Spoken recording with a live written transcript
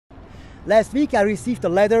Last week I received a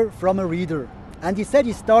letter from a reader, and he said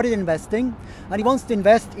he started investing and he wants to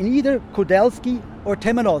invest in either Kudelski or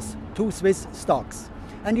Temenos, 2 Swiss stocks.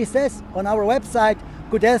 And he says on our website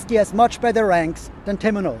Kudelski has much better ranks than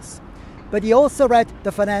Temenos. But he also read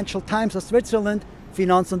the Financial Times of Switzerland,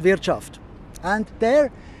 Finanz Wirtschaft. And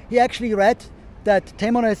there he actually read that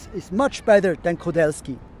Temenos is much better than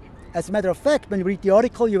Kudelski. As a matter of fact, when you read the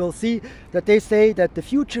article, you will see that they say that the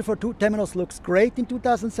future for Temenos looks great in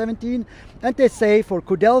 2017, and they say for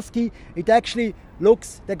Kudelski, it actually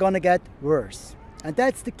looks they're going to get worse. And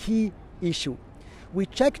that's the key issue. We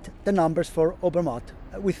checked the numbers for Obermatt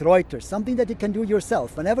with Reuters, something that you can do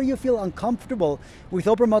yourself. Whenever you feel uncomfortable with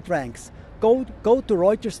Obermatt ranks, go to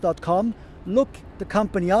Reuters.com, look the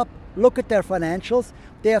company up, look at their financials.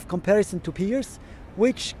 They have comparison to peers,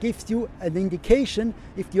 which gives you an indication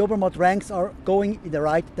if the Obermatt ranks are going in the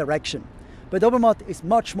right direction. But Obermatt is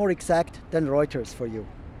much more exact than Reuters for you.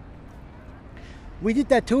 We did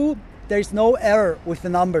that too. There is no error with the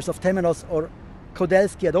numbers of Temenos or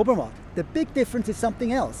Kudelski at Obermatt. The big difference is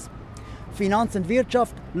something else. Finanz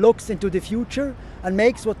Wirtschaft looks into the future and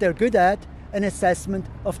makes what they're good at an assessment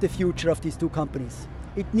of the future of these two companies.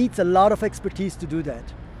 It needs a lot of expertise to do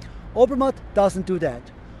that. Obermatt doesn't do that.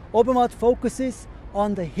 Obermatt focuses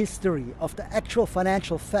on the history of the actual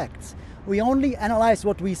financial facts. We only analyze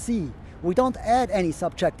what we see. We don't add any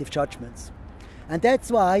subjective judgments. And that's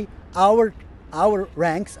why our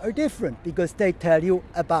ranks are different, because they tell you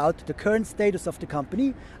about the current status of the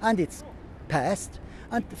company and its past,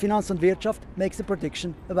 and Finanz Wirtschaft makes a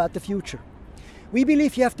prediction about the future. We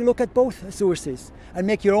believe you have to look at both sources and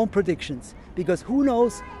make your own predictions, because who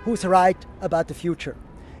knows who's right about the future.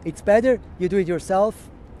 It's better you do it yourself.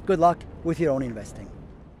 Good luck with your own investing.